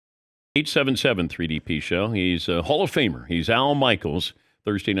877-3DP Show. He's a Hall of Famer. He's Al Michaels,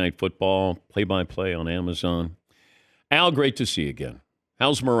 Thursday Night Football, play-by-play on Amazon. Al, great to see you again.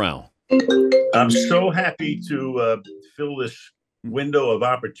 How's morale? I'm so happy to fill this window of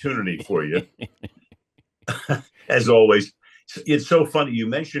opportunity for you. As always, it's so funny. You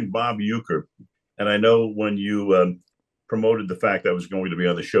mentioned Bob Uecker, and I know when you promoted the fact I was going to be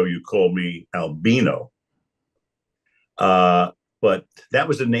on the show, you called me Albino. But that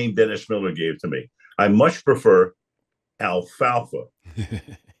was the name Dennis Miller gave to me. I much prefer Alfalfa,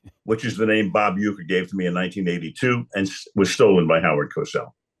 which is the name Bob Uecker gave to me in 1982 and was stolen by Howard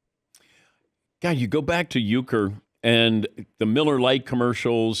Cosell. God, you go back to Uecker and the Miller Lite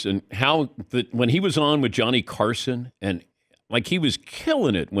commercials and how when he was on with Johnny Carson, and like he was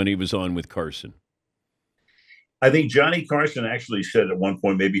killing it when he was on with Carson. I think Johnny Carson actually said at one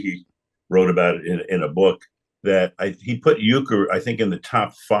point, maybe he wrote about it in a book, that he put Uecker, I think, in the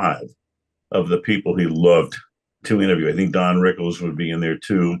top 5 of the people he loved to interview. I think Don Rickles would be in there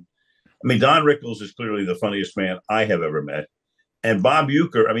too. I mean, Don Rickles is clearly the funniest man I have ever met. And Bob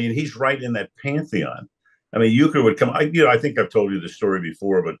Uecker, I mean, he's right in that pantheon. I mean, Uecker would come, I think I've told you this story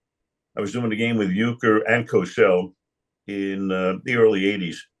before, but I was doing a game with Uecker and Cosell in the early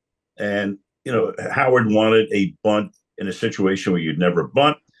 80s. And, Howard wanted a bunt in a situation where you'd never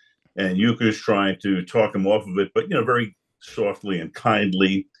bunt. And Uecker's trying to talk him off of it, but, very softly and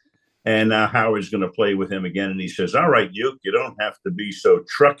kindly. And now Howard's going to play with him again. And he says, all right, Uecker, you don't have to be so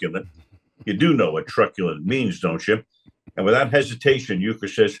truculent. You do know what truculent means, don't you? And without hesitation, Uecker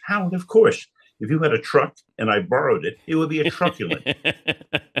says, Howard, of course. If you had a truck and I borrowed it, it would be a truculent.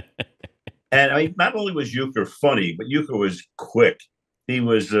 And I mean, not only was Uecker funny, but Uecker was quick. He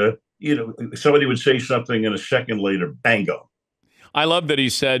was, somebody would say something and a second later, bango. I love that he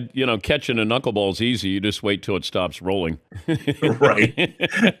said, catching a knuckleball's easy. You just wait till it stops rolling. Right.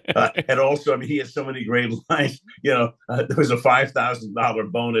 And also, I mean, he has so many great lines. There was a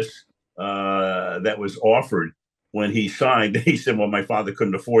 $5,000 bonus that was offered when he signed. He said, well, my father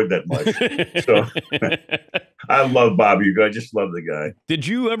couldn't afford that much. So I love Bob Uecker. I just love the guy. Did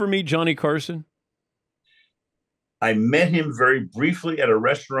you ever meet Johnny Carson? I met him very briefly at a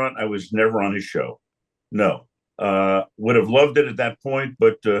restaurant. I was never on his show. No. Would have loved it at that point,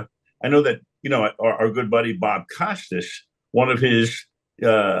 but I know that our good buddy Bob Costas, one of his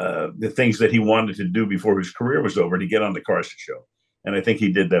the things that he wanted to do before his career was over, to get on the Carson show, and I think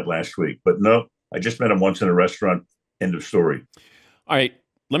he did that last week. But no, I just met him once in a restaurant. End of story. All right,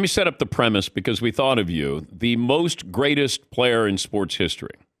 let me set up the premise because we thought of you, the most greatest player in sports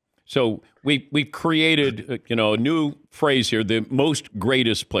history. So we've created a new phrase here, the most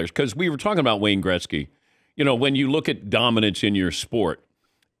greatest players, because we were talking about Wayne Gretzky. When you look at dominance in your sport,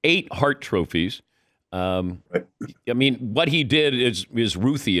 8 Hart trophies. I mean, what he did is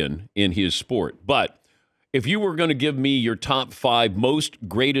Ruthian in his sport. But if you were going to give me your top 5 most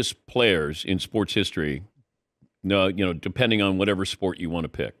greatest players in sports history, depending on whatever sport you want to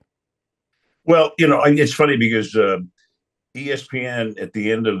pick. Well, it's funny because ESPN at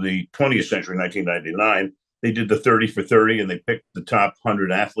the end of the 20th century, 1999, they did the 30 for 30, and they picked the top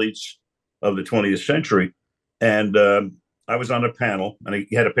 100 athletes of the 20th century. And I was on a panel, and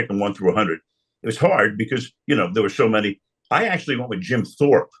you had to pick them 1 through 100. It was hard because, there were so many. I actually went with Jim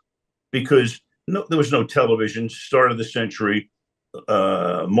Thorpe because there was no television, start of the century,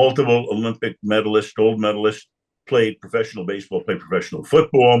 multiple Olympic medalist, gold medalist, played professional baseball, played professional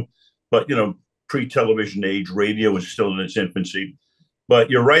football. But, pre-television age, radio was still in its infancy.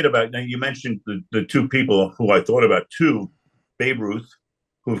 But you're right about, now you mentioned the 2 people who I thought about too, Babe Ruth,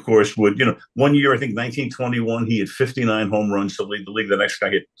 who, of course, would, one year, I think 1921, he had 59 home runs to lead the league. The next guy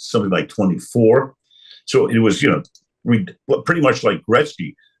hit something like 24. So it was, pretty much like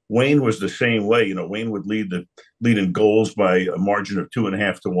Gretzky. Wayne was the same way. Wayne would lead in goals by a margin of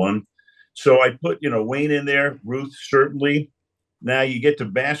 2.5 to 1. So I put, Wayne in there, Ruth, certainly. Now you get to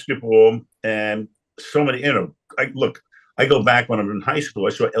basketball and so many, I go back when I was in high school, I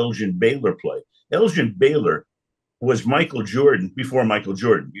saw Elgin Baylor play. Elgin Baylor was Michael Jordan before Michael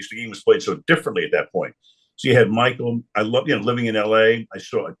Jordan. The game was played so differently at that point. So you had Michael. I love, living in LA, I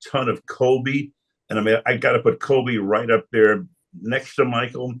saw a ton of Kobe. And I mean, I got to put Kobe right up there next to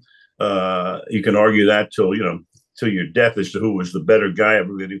Michael. You can argue that till your death as to who was the better guy.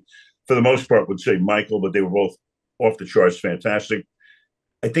 Everybody, for the most part, would say Michael, but they were both off the charts fantastic.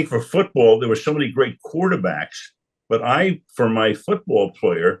 I think for football, there were so many great quarterbacks, but for my football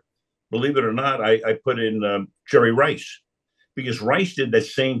player, believe it or not, I put in Jerry Rice, because Rice did that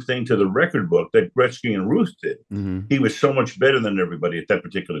same thing to the record book that Gretzky and Ruth did. Mm-hmm. He was so much better than everybody at that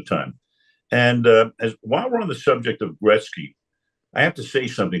particular time. And while we're on the subject of Gretzky, I have to say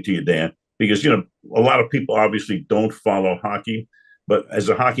something to you, Dan, because, you know, a lot of people obviously don't follow hockey, but as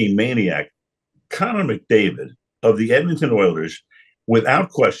a hockey maniac, Connor McDavid of the Edmonton Oilers, without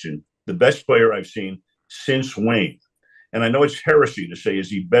question, the best player I've seen since Wayne. And I know it's heresy to say, is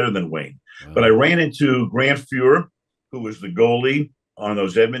he better than Wayne? Wow. But I ran into Grant Fuhr, who was the goalie on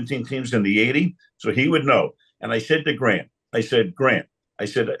those Edmonton teams in the 80s, so he would know. And I said to Grant, Grant,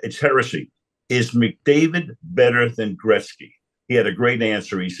 it's heresy. Is McDavid better than Gretzky? He had a great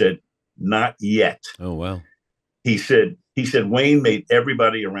answer. He said, not yet. Oh, wow. He said Wayne made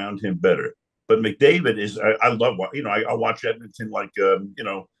everybody around him better. But McDavid is, I love, you know, I watch Edmonton like, you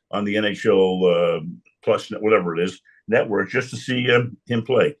know, on the NHL Plus, whatever it is, network, just to see him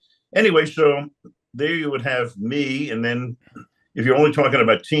play. Anyway, so there you would have me. And then if you're only talking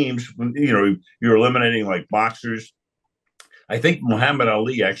about teams, you know, you're eliminating like boxers. I think Muhammad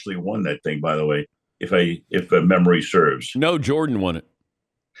Ali actually won that thing, by the way, if memory serves. No, Jordan won it.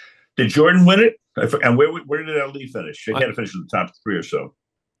 Did Jordan win it? And where did Ali finish? He had to finish in the top 3 or so.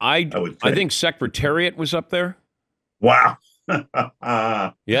 I think Secretariat was up there. Wow.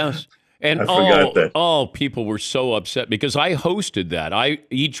 Yes. And I forgot that. People were so upset because I hosted that.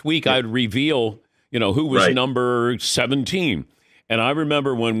 Each week I'd reveal, you know, who was number 17. And I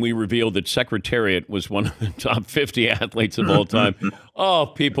remember when we revealed that Secretariat was one of the top 50 athletes of all time.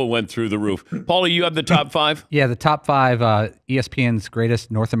 People went through the roof. Paulie, you have the top 5? Yeah, the top 5 ESPN's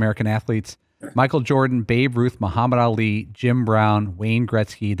greatest North American athletes. Michael Jordan, Babe Ruth, Muhammad Ali, Jim Brown, Wayne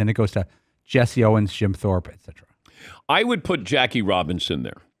Gretzky. Then it goes to Jesse Owens, Jim Thorpe, etc. I would put Jackie Robinson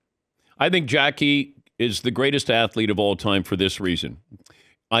there. I think Jackie is the greatest athlete of all time for this reason.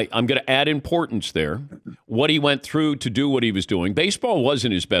 I'm going to add importance there. What he went through to do what he was doing. Baseball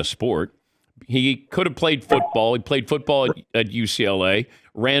wasn't his best sport. He could have played football. He played football at UCLA,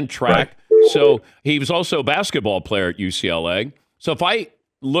 ran track. Right. So he was also a basketball player at UCLA. So if I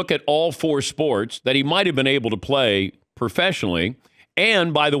look at all 4 sports that he might have been able to play professionally,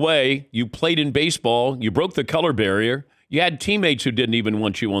 and by the way, you played in baseball, you broke the color barrier, you had teammates who didn't even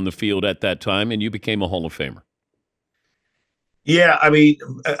want you on the field at that time, and you became a Hall of Famer. Yeah, I mean,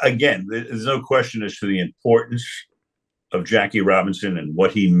 again, there's no question as to the importance of Jackie Robinson and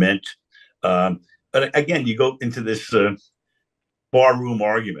what he meant. But again, you go into this barroom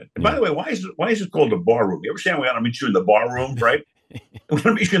argument. And by the way, why is it called a barroom? You ever say, "We got to meet you in the barroom," right? We're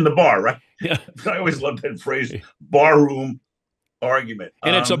going to meet you in the bar, right? Yeah. I always love that phrase, barroom argument.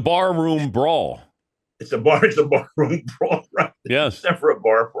 And it's a barroom brawl. It's a barroom brawl, right? Yes. Except for a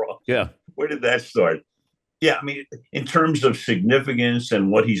bar brawl. Yeah. Where did that start? Yeah, I mean, in terms of significance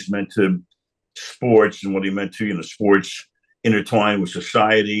and what he's meant to sports and what he meant to, you know, sports intertwined with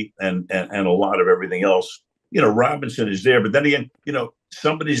society and a lot of everything else, you know, Robinson is there. But then again, you know,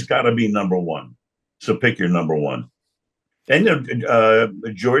 somebody's got to be number 1. So pick your number 1.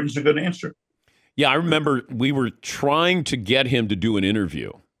 And Jordan's a good answer. Yeah, I remember we were trying to get him to do an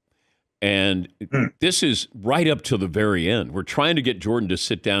interview. And this is right up to the very end. We're trying to get Jordan to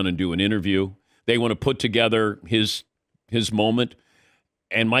sit down and do an interview. They want to put together his moment,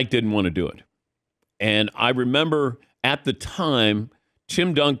 and Mike didn't want to do it. And I remember at the time,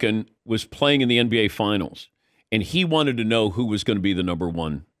 Tim Duncan was playing in the NBA Finals, and he wanted to know who was going to be the number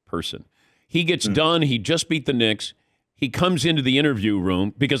 1 person. He gets done. He just beat the Knicks. He comes into the interview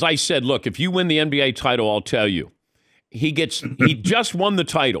room because I said, look, if you win the NBA title, I'll tell you. He just won the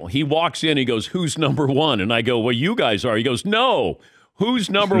title. He walks in, he goes, who's number 1? And I go, well, you guys are. He goes, no, who's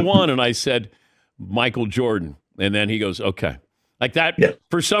number 1? And I said, Michael Jordan. And then he goes, okay. Like that,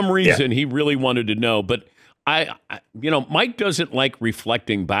 for some reason, he really wanted to know. But I Mike doesn't like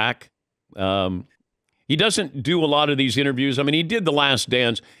reflecting back. He doesn't do a lot of these interviews. I mean, he did The Last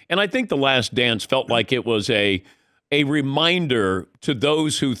Dance, and I think The Last Dance felt like it was a reminder to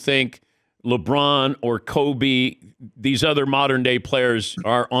those who think LeBron or Kobe, these other modern-day players,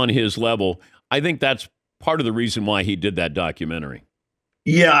 are on his level. I think that's part of the reason why he did that documentary.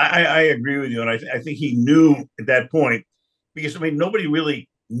 Yeah, I agree with you. And I think he knew at that point, because, I mean, nobody really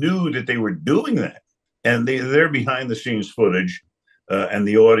knew that they were doing that. And their behind-the-scenes footage and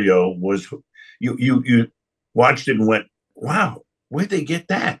the audio was, you watched it and went, wow, where'd they get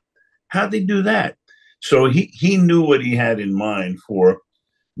that? How'd they do that? So he knew what he had in mind for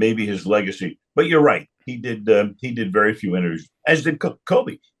maybe his legacy. But you're right. He did very few interviews, as did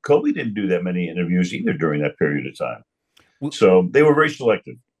Kobe. Kobe didn't do that many interviews either during that period of time. So they were very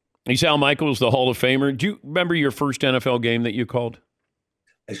selective. He's Al Michaels, the Hall of Famer. Do you remember your first NFL game that you called?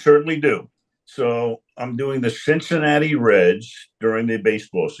 I certainly do. So I'm doing the Cincinnati Reds during the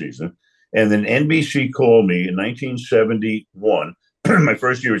baseball season. And then NBC called me in 1971, my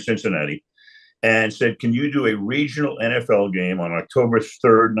first year at Cincinnati. and said, "Can you do a regional NFL game on October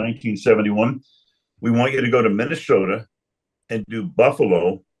 3rd, 1971? We want you to go to Minnesota and do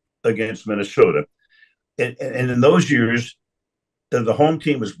Buffalo against Minnesota." And in those years, the home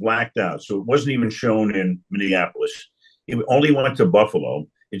team was blacked out, so it wasn't even shown in Minneapolis. It only went to Buffalo.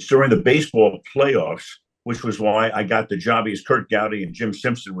 It's during the baseball playoffs, which was why I got the job, because Kurt Gowdy and Jim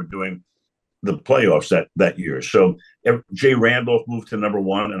Simpson were doing the playoffs that year. So Jay Randolph moved to number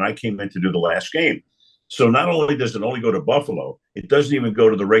one, and I came in to do the last game. So not only does it only go to Buffalo, it doesn't even go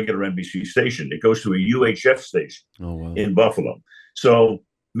to the regular NBC station. It goes to a UHF station in Buffalo. So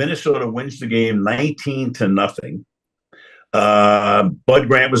Minnesota wins the game 19-0. Bud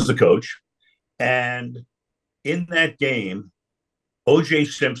Grant was the coach. And in that game, O.J.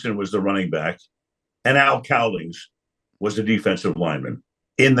 Simpson was the running back, and Al Cowlings was the defensive lineman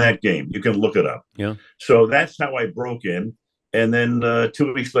in that game. You can look it up. Yeah. So that's how I broke in. And then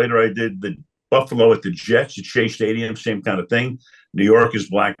 2 weeks later, I did the Buffalo at the Jets at Shea Stadium, same kind of thing. New York is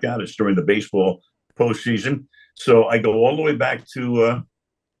blacked out. It's during the baseball postseason. So I go all the way back to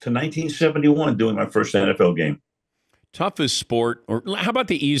 1971 doing my first NFL game. Toughest sport, or how about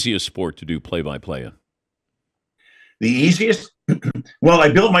the easiest sport to do play-by-play in? The easiest? Well, I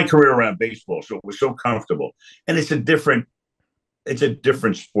built my career around baseball, so it was so comfortable. And it's a different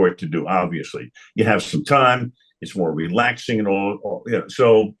sport to do, obviously. You have some time. It's more relaxing and all.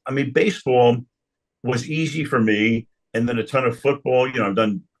 So, I mean, baseball was easy for me. And then a ton of football. I've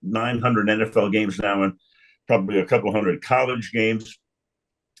done 900 NFL games now and probably a couple hundred college games.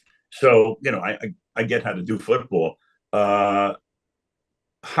 So, I get how to do football. Hockey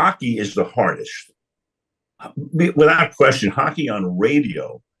is the hardest. Without question, hockey on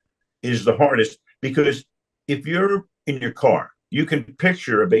radio is the hardest, because if you're in your car, you can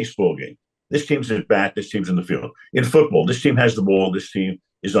picture a baseball game. This team's at bat, this team's in the field. In football, this team has the ball, this team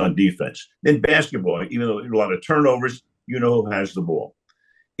is on defense. In basketball, even though there are a lot of turnovers, who has the ball.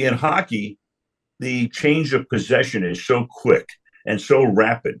 In hockey, the change of possession is so quick and so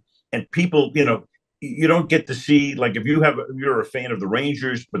rapid. And people, you don't get to see, like, if you're a fan of the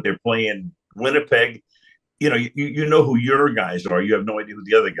Rangers, but they're playing Winnipeg, you know who your guys are. You have no idea who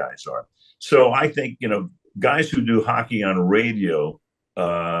the other guys are. So I think, guys who do hockey on radio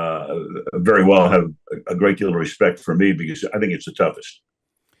very well have a great deal of respect for me, because I think it's the toughest.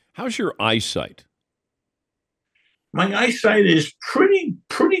 How's your eyesight? My eyesight is pretty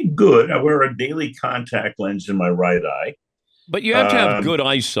good. I wear a daily contact lens in my right eye. But you have to have good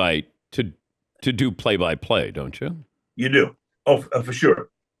eyesight to do play-by-play, don't you? You do. Oh, for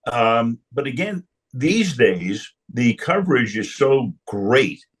sure. But again, these days, the coverage is so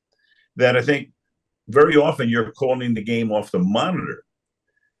great that I think very often you're calling the game off the monitor,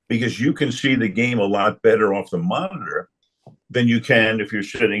 because you can see the game a lot better off the monitor than you can if you're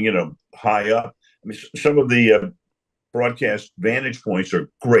sitting, high up. I mean, some of the broadcast vantage points are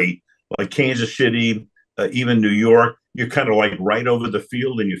great, like Kansas City, even New York. You're kind of like right over the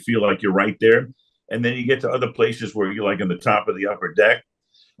field and you feel like you're right there. And then you get to other places where you're like on the top of the upper deck.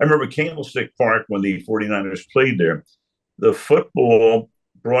 I remember Candlestick Park when the 49ers played there. The football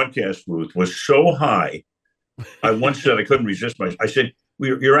broadcast booth was so high. I once said I couldn't resist myself. I said,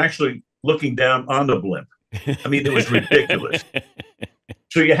 you're actually looking down on the blimp. I mean, it was ridiculous.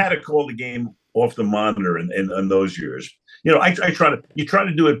 So you had to call the game off the monitor in those years. I try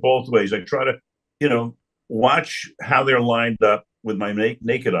to do it both ways. I try to, watch how they're lined up with my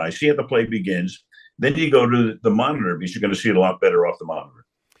naked eye, see how the play begins. Then you go to the monitor, because you're going to see it a lot better off the monitor.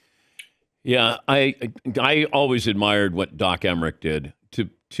 Yeah, I always admired what Doc Emmerich did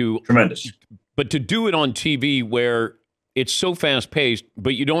to tremendous, but to do it on TV where it's so fast paced,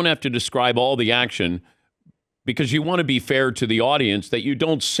 but you don't have to describe all the action, because you want to be fair to the audience that you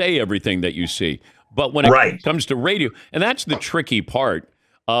don't say everything that you see. But when it comes to radio, and that's the tricky part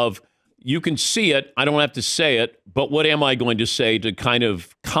of, you can see it, I don't have to say it, but what am I going to say to kind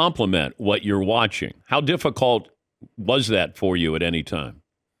of complement what you're watching? How difficult was that for you at any time?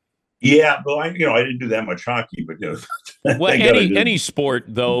 Yeah, well, I didn't do that much hockey, but well, any sport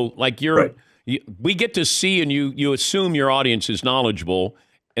though, like we get to see, and you assume your audience is knowledgeable,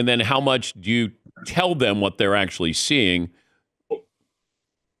 and then how much do you tell them what they're actually seeing?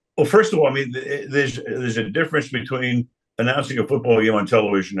 Well, first of all, I mean, there's a difference between announcing a football game on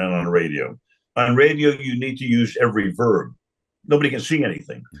television and on radio. On radio, you need to use every verb. Nobody can see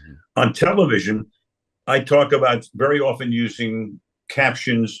anything. Mm-hmm. On television, I talk about very often using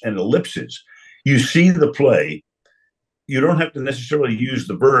captions and ellipses. You see the play. You don't have to necessarily use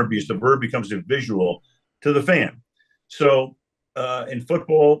the verb, because the verb becomes a visual to the fan. So in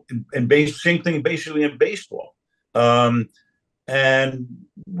football, and same thing basically in baseball. and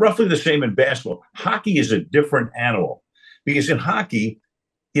roughly the same in basketball. Hockey is a different animal because in hockey,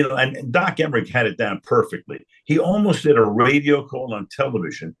 and Doc Emmerich had it down perfectly. He almost did a radio call on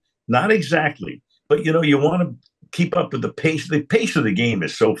television. Not exactly, but you want to keep up with the pace. The pace of the game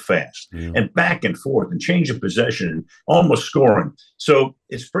is so fast and back and forth and change of possession and almost scoring. So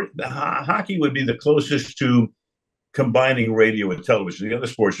hockey would be the closest to combining radio and television. The other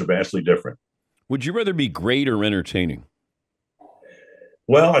sports are vastly different. Would you rather be great or entertaining?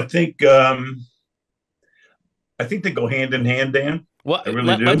 Well, I think they go hand in hand, Dan. Well, I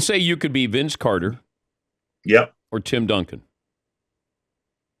really do. Let's say you could be Vince Carter. Yep. Or Tim Duncan.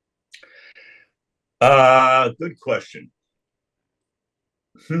 Good question.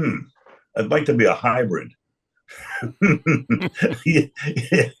 I'd like to be a hybrid.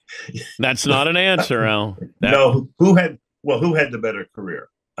 That's not an answer, Al. No, who had the better career?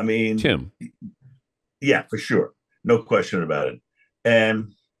 I mean, Tim. Yeah, for sure. No question about it.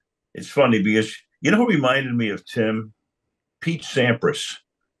 And it's funny because who reminded me of Tim? Pete Sampras.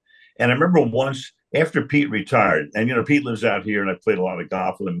 And I remember once after Pete retired, and Pete lives out here, and I played a lot of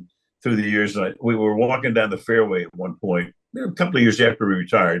golf with him through the years. And we were walking down the fairway at one point, a couple of years after he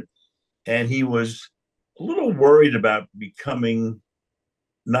retired, and he was a little worried about becoming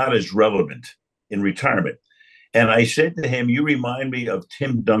not as relevant in retirement. And I said to him, "You remind me of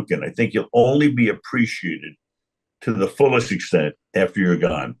Tim Duncan. I think you'll only be appreciated to the fullest extent after you're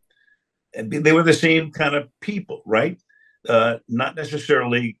gone." And they were the same kind of people, right? Not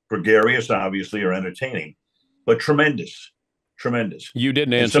necessarily gregarious, obviously, or entertaining, but tremendous. You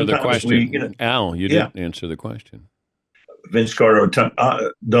didn't answer the question. Al, you didn't answer the question. Vince Carter or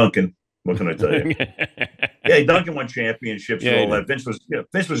Duncan. What can I tell you? Yeah, Duncan won championships and all that.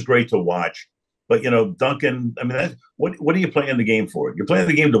 Vince was great to watch. But, Duncan, I mean, what are you playing the game for? You're playing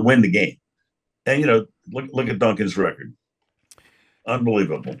the game to win the game. And, look at Duncan's record.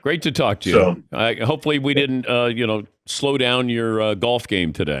 Unbelievable. Great to talk to you. So, hopefully we didn't, slow down your golf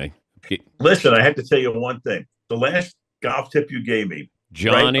game today. Listen, I have to tell you one thing. The last golf tip you gave me.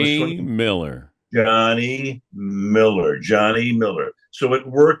 Johnny Miller. So it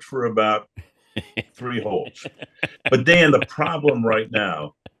worked for about 3 holes. But Dan, the problem right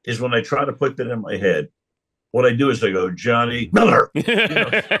now is when I try to put that in my head, what I do is I go, Johnny Miller.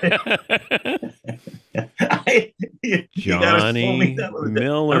 Johnny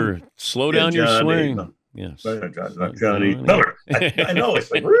Miller. Slow down your swing. No. Yes. Johnny Miller. I know.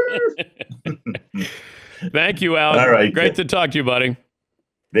 It's like. Thank you, Al. All right. Great to talk to you, buddy.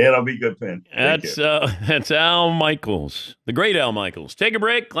 Dan, I'll be good, Penn. That's Al Michaels, the great Al Michaels. Take a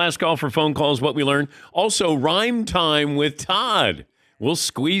break. Last call for phone calls, what we learned. Also, Rhyme Time with Todd. We'll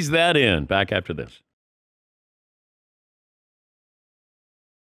squeeze that in. Back after this.